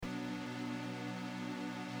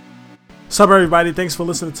What's up, everybody? Thanks for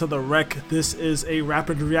listening to The Rec. This is a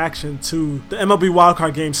rapid reaction to the MLB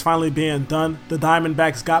wildcard games finally being done. The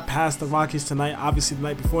Diamondbacks got past the Rockies tonight. Obviously, the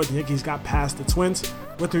night before, the Yankees got past the Twins.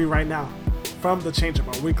 With me right now, from the Change-Up,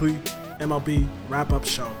 our weekly MLB wrap-up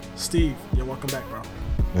show. Steve, you're welcome back, bro.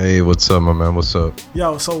 Hey, what's up, my man? What's up?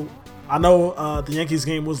 Yo, so I know the Yankees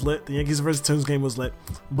game was lit. The Yankees versus Twins game was lit.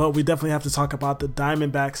 But we definitely have to talk about the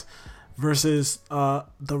Diamondbacks versus the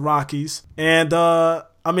Rockies. And,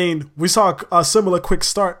 I mean, we saw a similar quick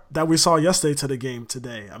start that we saw yesterday to the game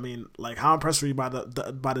today. I mean, like, how impressed are you by the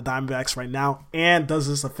Diamondbacks right now? And does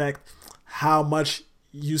this affect how much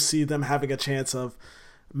you see them having a chance of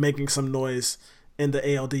making some noise in the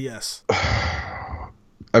ALDS?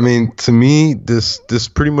 I mean, to me, this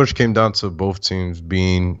pretty much came down to both teams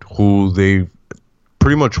being who they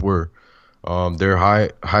pretty much were. They're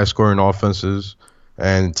high scoring offenses.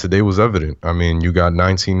 And today was evident. I mean, you got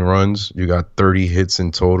 19 runs, you got 30 hits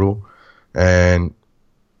in total, and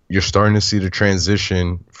you're starting to see the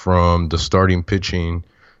transition from the starting pitching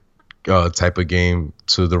type of game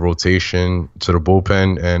to the rotation, to the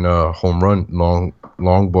bullpen, and home run,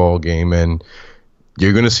 long ball game. And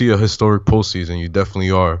you're going to see a historic postseason. You definitely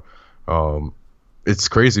are. It's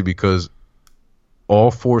crazy because all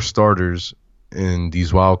four starters in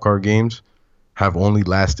these wild card games have only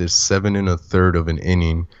lasted 7 1/3 of an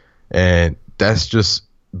inning, and that's just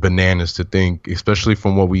bananas to think, especially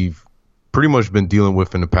from what we've pretty much been dealing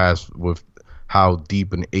with in the past with how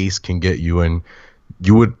deep an ace can get you. And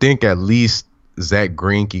you would think at least Zach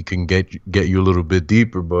Greinke can get you a little bit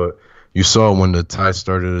deeper, but you saw when the tide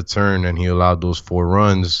started to turn and he allowed those 4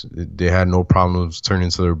 runs, they had no problems turning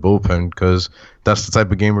to their bullpen because that's the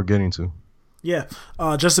type of game we're getting to. Yeah,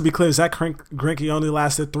 just to be clear, Zach Greinke only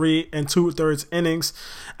lasted 3 2/3 innings.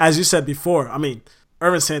 As you said before, I mean,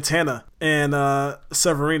 Irvin Santana and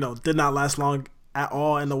Severino did not last long at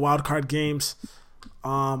all in the wild card games.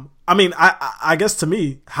 I mean, I guess to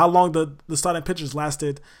me, how long the starting pitchers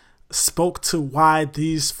lasted spoke to why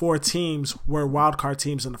these 4 teams were wild card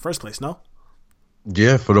teams in the first place, no?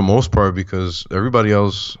 Yeah, for the most part, because everybody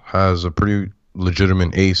else has a pretty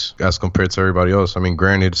legitimate ace as compared to everybody else. I mean,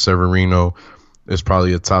 granted, Severino is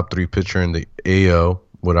probably a top 3 pitcher in the AL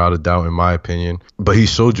without a doubt, in my opinion, but he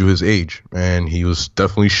showed you his age and he was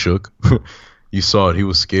definitely shook. You saw it, he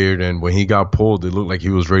was scared, and when he got pulled, it looked like he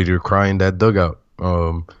was ready to cry in that dugout.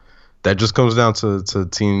 That just comes down to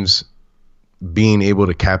teams being able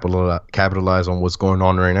to capitalize on what's going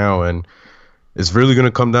on right now, and it's really going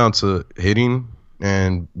to come down to hitting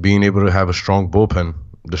and being able to have a strong bullpen.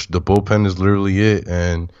 The bullpen is literally it,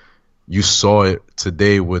 and you saw it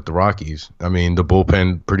today with the Rockies. I mean, the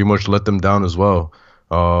bullpen pretty much let them down as well.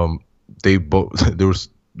 There was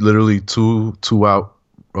literally two out,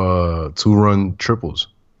 2-run triples,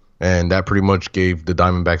 and that pretty much gave the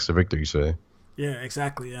Diamondbacks the victory. Say. Yeah,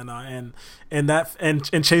 exactly, and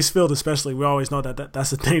Chase Field especially, we always know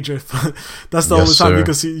that's a danger. That's the only time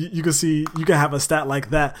you can have a stat like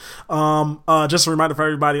that. Just a reminder for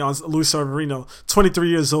everybody on Luis Severino, 23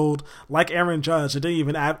 years old, like Aaron Judge. It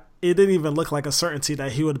didn't even look like a certainty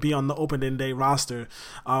that he would be on the opening day roster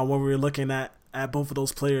when we were looking at both of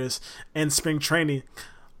those players in spring training.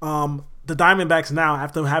 The Diamondbacks now,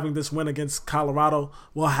 after having this win against Colorado,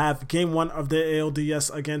 will have Game 1 of the ALDS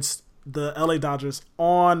against the LA Dodgers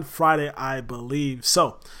on Friday, I believe.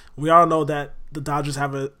 So we all know that the Dodgers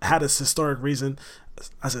had this historic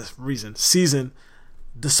season,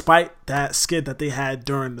 despite that skid that they had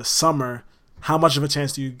during the summer. How much of a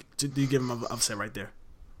chance do you give them of an upset right there?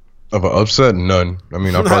 Of an upset, none. I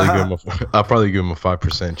mean, I'll probably give him a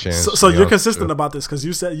 5% chance. So you're consistent about this because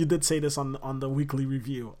you did say this on the weekly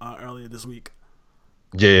review earlier this week.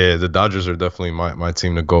 Yeah, the Dodgers are definitely my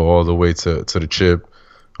team to go all the way to the chip.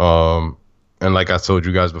 And like I told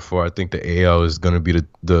you guys before, I think the AL is going to be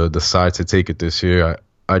the side to take it this year.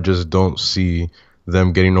 I just don't see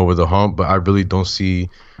them getting over the hump, but I really don't see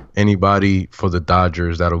anybody for the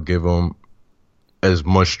Dodgers that'll give them as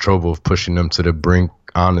much trouble of pushing them to the brink,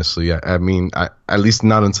 honestly. I mean, at least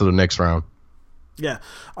not until the next round. Yeah.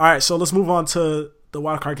 All right, so let's move on to the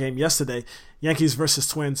wildcard game yesterday. Yankees versus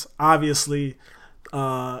Twins. Obviously,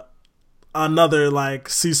 another like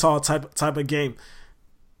seesaw type of game.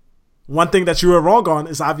 One thing that you were wrong on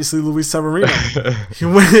is obviously Luis Severino.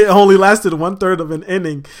 It only lasted 1/3 of an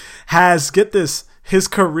inning. Has, get this, his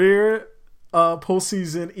career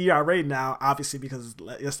postseason ERA now, obviously because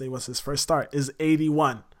yesterday was his first start, is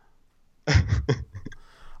 81.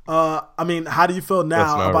 I mean, how do you feel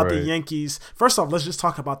now about the Yankees? First off, let's just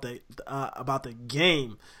talk about the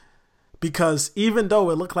game. Because even though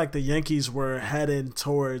it looked like the Yankees were heading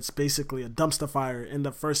towards basically a dumpster fire in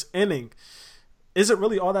the first inning, is it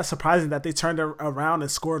really all that surprising that they turned around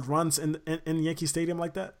and scored runs in Yankee Stadium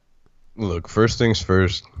like that? Look, first things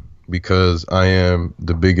first, because I am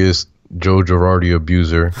the biggest Joe Girardi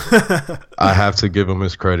abuser, I have to give him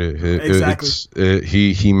his credit. Exactly.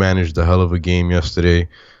 He managed a hell of a game yesterday,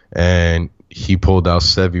 and he pulled out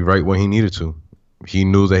Sevy right when he needed to. He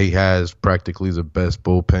knew that he has practically the best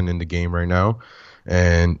bullpen in the game right now,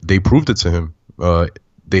 and they proved it to him.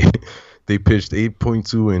 They pitched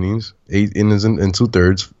 8.2 innings, 8 innings and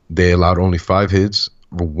 2/3. They allowed only 5 hits,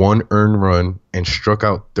 1 earned run, and struck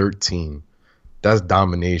out 13. That's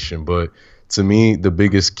domination. But to me, the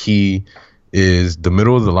biggest key is the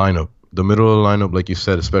middle of the lineup. The middle of the lineup, like you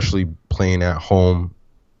said, especially playing at home,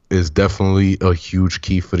 is definitely a huge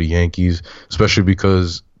key for the Yankees, especially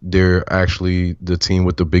because they're actually the team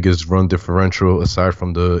with the biggest run differential aside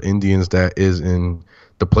from the Indians that is in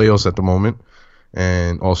the playoffs at the moment.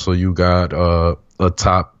 And also you got a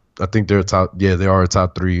top, I think they're top, yeah, they are a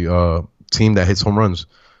top 3 team that hits home runs.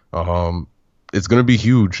 It's going to be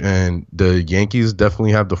huge, and the Yankees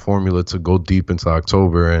definitely have the formula to go deep into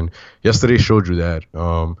October, and yesterday showed you that.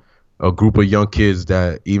 A group of young kids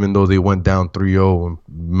that, even though they went down 3-0, and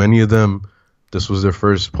many of them, this was their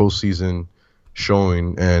first postseason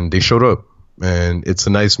showing, and they showed up. And it's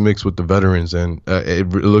a nice mix with the veterans, and it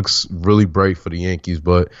looks really bright for the Yankees,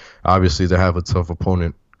 but obviously they have a tough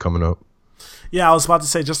opponent coming up. Yeah, I was about to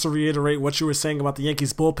say, just to reiterate what you were saying about the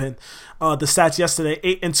Yankees bullpen, the stats yesterday: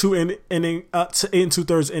 8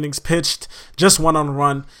 2/3 innings pitched, just 1 on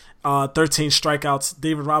run, 13 strikeouts.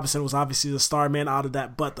 David Robinson was obviously the star man out of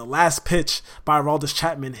that, but the last pitch by Aroldis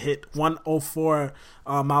Chapman hit 104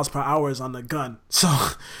 miles per hour on the gun. So,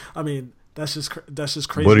 I mean, that's just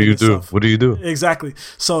crazy. What do you do? What do you do? Exactly.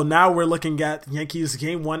 So now we're looking at Yankees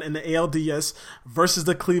game 1 in the ALDS versus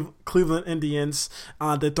the Cleveland Indians.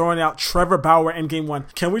 They're throwing out Trevor Bauer in game 1.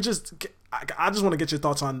 Can we just? I just want to get your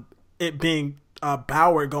thoughts on it being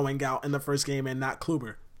Bauer going out in the first game and not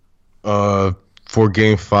Kluber. For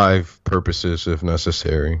game 5 purposes, if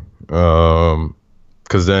necessary,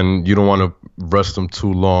 because then you don't want to rest them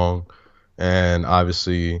too long, and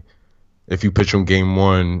obviously, if you pitch them game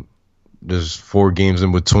 1. There's 4 games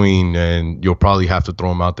in between, and you'll probably have to throw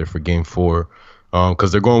them out there for game 4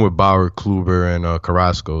 because they're going with Bauer, Kluber, and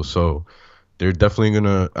Carrasco. So they're definitely going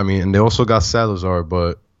to – I mean, and they also got Salazar,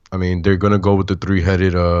 but, I mean, they're going to go with the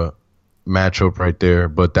 3-headed matchup right there.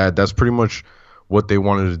 But that's pretty much what they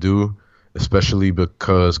wanted to do, especially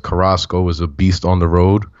because Carrasco is a beast on the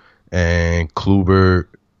road, and Kluber,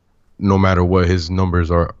 no matter what, his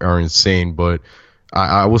numbers are insane. But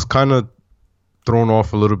I was kind of – thrown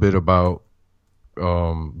off a little bit about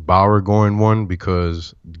Bauer going 1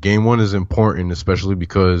 because game 1 is important, especially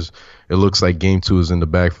because it looks like game 2 is in the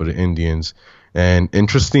bag for the Indians. And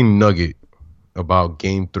interesting nugget about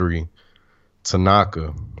game 3,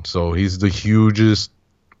 Tanaka. So he's the hugest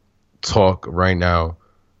talk right now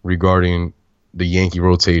regarding the Yankee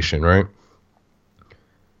rotation, right?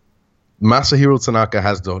 Masahiro Tanaka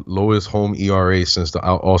has the lowest home ERA since the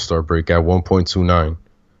All-Star break at 1.29.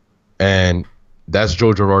 And that's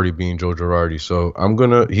Joe Girardi being Joe Girardi. So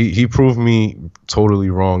he proved me totally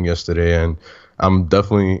wrong yesterday, and I'm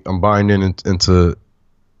buying into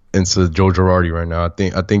Joe Girardi right now. I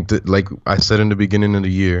think that, like I said in the beginning of the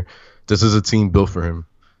year, this is a team built for him,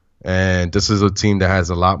 and this is a team that has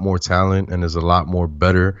a lot more talent and is a lot more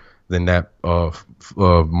better than that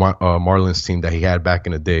Marlins team that he had back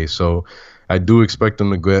in the day. So I do expect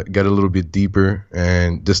them to get a little bit deeper,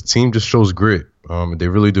 and this team just shows grit. They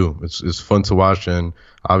really do. It's fun to watch, and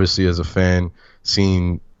obviously as a fan,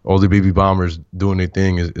 seeing all the baby bombers doing their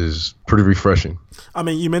thing is pretty refreshing. I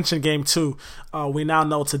mean, you mentioned game 2. We now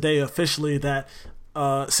know today officially that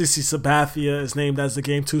CC Sabathia is named as the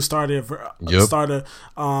game 2 starter.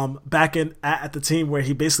 Back at the team where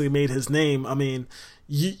he basically made his name. I mean,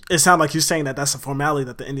 it sounds like you're saying that that's a formality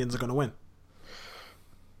that the Indians are going to win.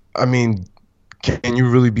 I mean, can you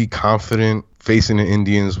really be confident facing the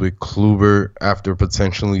Indians with Kluber after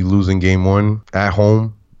potentially losing game 1 at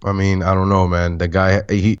home? I mean, I don't know, man. The guy,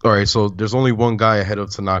 all right, so there's only one guy ahead of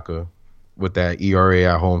Tanaka with that ERA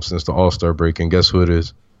at home since the All-Star break, and guess who it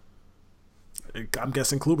is? I'm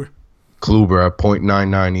guessing Kluber. Kluber at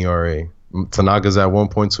 .99 ERA. Tanaka's at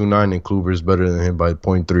 1.29, and Kluber is better than him by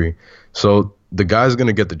 0.3. So the guy's going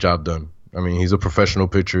to get the job done. I mean, he's a professional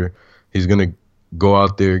pitcher. He's going to go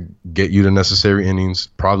out there, get you the necessary innings,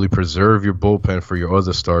 probably preserve your bullpen for your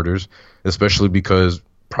other starters, especially because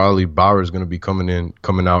probably Bauer is going to be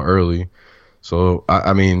coming out early. So,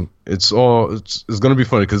 I mean, it's going to be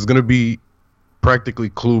funny because it's going to be practically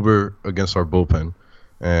Kluber against our bullpen.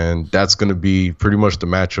 And that's going to be pretty much the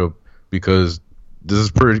matchup because this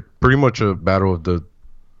is pretty much a battle of the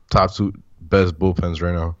top two best bullpens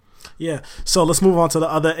right now. Yeah. So let's move on to the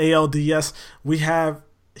other ALDS. We have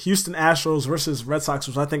Houston Astros versus Red Sox,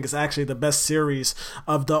 which I think is actually the best series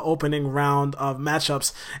of the opening round of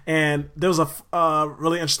matchups. And there was a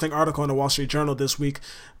really interesting article in the Wall Street Journal this week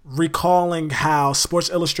recalling how Sports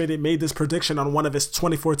Illustrated made this prediction on one of its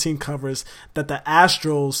 2014 covers that the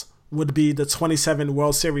Astros would be the 27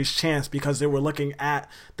 World Series champs because they were looking at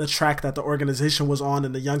the track that the organization was on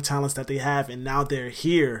and the young talents that they have, and now they're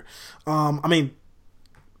here. I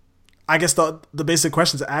guess the basic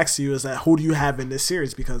question to ask you is that who do you have in this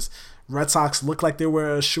series? Because Red Sox looked like they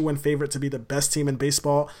were a shoo-in favorite to be the best team in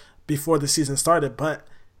baseball before the season started, but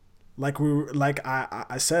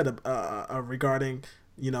I said regarding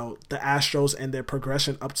the Astros and their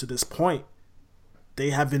progression up to this point,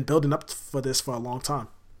 they have been building up for this for a long time.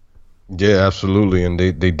 Yeah, absolutely, and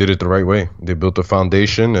they did it the right way. They built a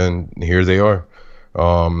foundation, and here they are,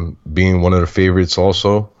 being one of the favorites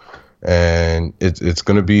also. And it's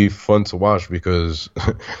going to be fun to watch because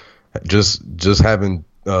just having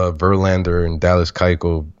Verlander and Dallas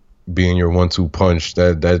Keuchel being your 1-2 punch,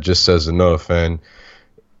 that just says enough. And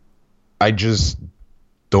I just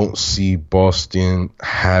don't see Boston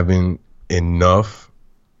having enough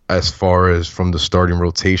as far as from the starting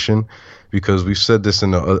rotation, because we've said this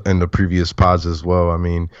in the previous pods as well. I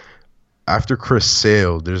mean, after Chris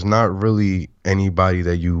Sale, there's not really anybody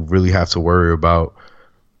that you really have to worry about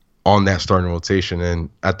on that starting rotation. And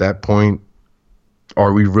at that point,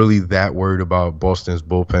 are we really that worried about Boston's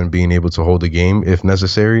bullpen being able to hold the game if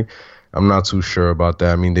necessary? I'm not too sure about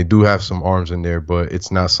that. I mean, they do have some arms in there, but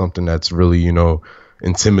it's not something that's really,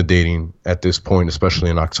 intimidating at this point, especially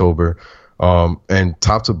in October. And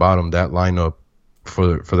top to bottom, that lineup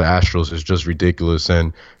for the Astros is just ridiculous.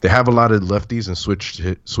 And they have a lot of lefties and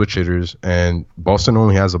switch hitters, and Boston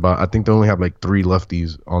only has I think they only have like 3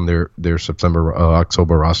 lefties on their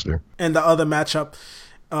October roster. And the other matchup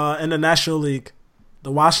in the National League,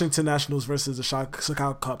 the Washington Nationals versus the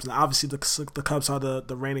Chicago Cubs. Now, obviously, the Cubs are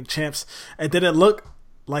the reigning champs. It didn't look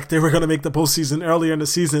like they were going to make the postseason earlier in the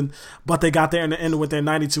season, but they got there in the end with their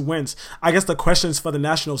 92 wins. I guess the questions for the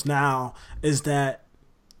Nationals now is that,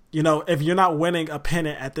 if you're not winning a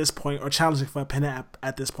pennant at this point or challenging for a pennant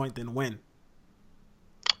at this point, then win.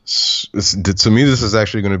 To me, this is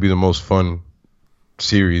actually going to be the most fun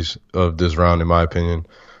series of this round, in my opinion.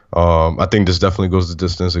 I think this definitely goes the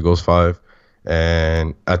distance. It goes 5.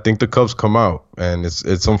 And I think the Cubs come out. And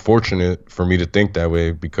it's unfortunate for me to think that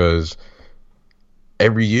way because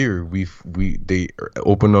every year they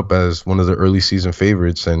open up as one of the early season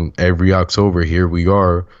favorites, and every October here we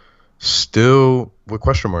are still with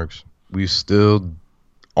question marks. We still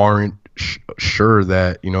aren't sure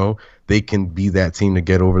that they can be that team to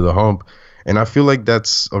get over the hump, and I feel like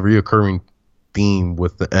that's a reoccurring theme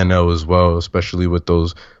with the NL as well, especially with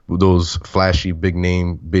those flashy big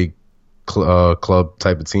name club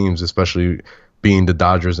type of teams, especially being the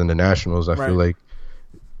Dodgers and the Nationals. I feel like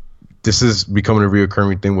this is becoming a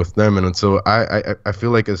reoccurring thing with them, and until I feel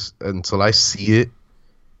like until I see it,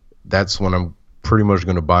 that's when I'm pretty much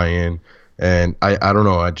going to buy in. And I don't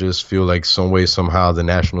know, I just feel like some way, somehow the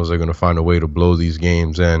Nationals are going to find a way to blow these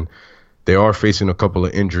games, and they are facing a couple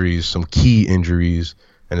of injuries, some key injuries,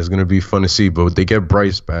 and it's going to be fun to see. But they get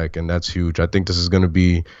Bryce back, and that's huge. I think this is going to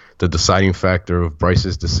be the deciding factor of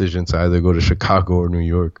Bryce's decision to either go to Chicago or New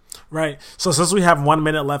York. Right. So since we have 1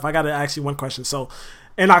 minute left, I got to ask you one question. So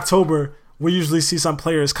in October, we usually see some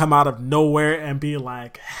players come out of nowhere and be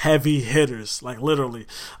like heavy hitters, like literally.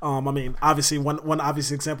 Obviously, one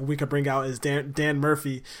obvious example we could bring out is Dan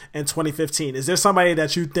Murphy in 2015. Is there somebody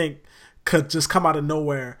that you think could just come out of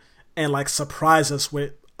nowhere and like surprise us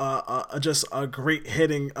with just a great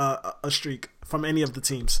hitting a streak from any of the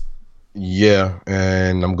teams? Yeah,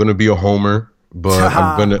 and I'm gonna be a homer, but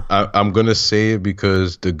I'm gonna say it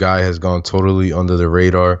because the guy has gone totally under the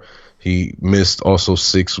radar. He missed also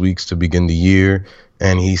 6 weeks to begin the year,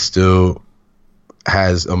 and he still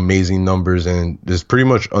has amazing numbers and is pretty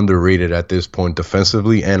much underrated at this point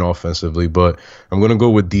defensively and offensively. But I'm going to go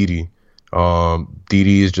with Didi.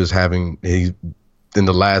 Didi is just in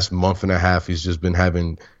the last month and a half, he's just been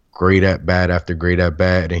having great at-bat after great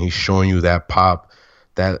at-bat, and he's showing you that pop.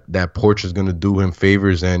 That porch is going to do him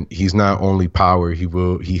favors, and he's not only power,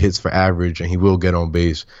 he hits for average, and he will get on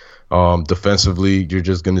base. Defensively, you're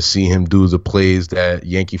just going to see him do the plays that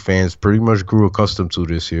Yankee fans pretty much grew accustomed to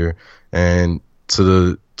this year. And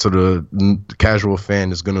to the casual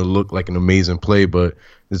fan, it's going to look like an amazing play, but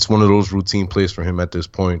it's one of those routine plays for him at this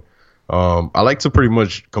point. I like to pretty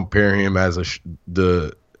much compare him as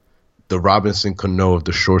the Robinson Cano of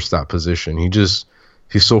the shortstop position.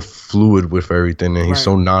 he's so fluid with everything, and he's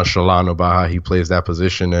so nonchalant about how he plays that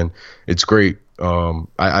position, and it's great.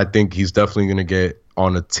 I think he's definitely going to get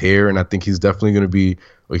on a tear, and I think he's definitely going to be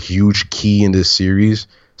a huge key in this series,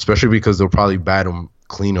 especially because they'll probably bat him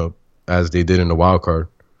cleanup as they did in the wild card.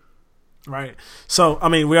 Right. So, I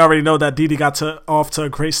mean, we already know that Didi got off to a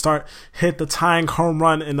great start, hit the tying home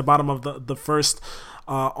run in the bottom of the first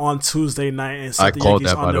on Tuesday night. And I called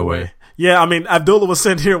that, by the way. Yeah, I mean, Abdullah was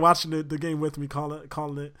sitting here watching the game with me,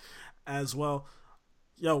 calling it as well.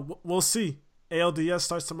 Yo, we'll see. ALDS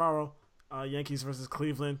starts tomorrow. Yankees versus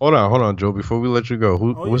Cleveland. Hold on, Joe. Before we let you go,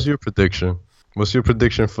 what's your prediction? What's your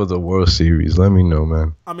prediction for the World Series? Let me know,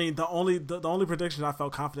 man. I mean, the only prediction I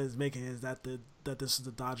felt confident in making is that this is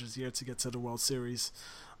the Dodgers' year to get to the World Series.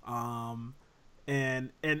 And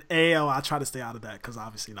AL, I try to stay out of that because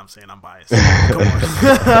obviously, I'm saying I'm biased. Come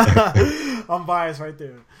on, I'm biased right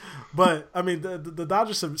there. But I mean, the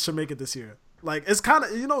Dodgers should make it this year. Like, it's kind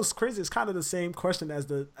of, it's crazy. It's kind of the same question as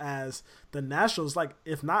the Nationals. Like,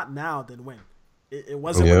 if not now, then when? It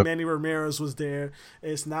wasn't when Manny Ramirez was there.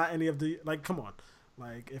 It's not any of the, like, come on.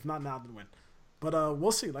 Like, if not now, then when? But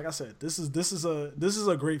we'll see. Like I said, this is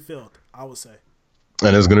a great field, I would say.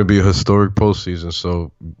 And it's going to be a historic postseason,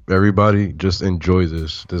 so everybody just enjoy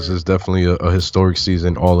this. This is definitely a historic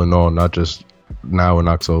season all in all, not just now in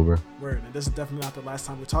October. Word. And this is definitely not the last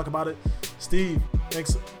time we talk about it. Steve,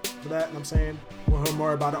 thanks for that. And I'm saying we'll hear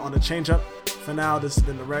more about it on the Changeup. For now, this has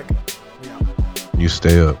been The Rec. We out. You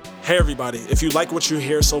stay up. Hey everybody, if you like what you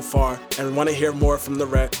hear so far and want to hear more from The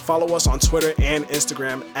Rec, follow us on Twitter and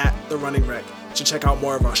Instagram at The Running Rec to check out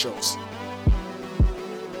more of our shows.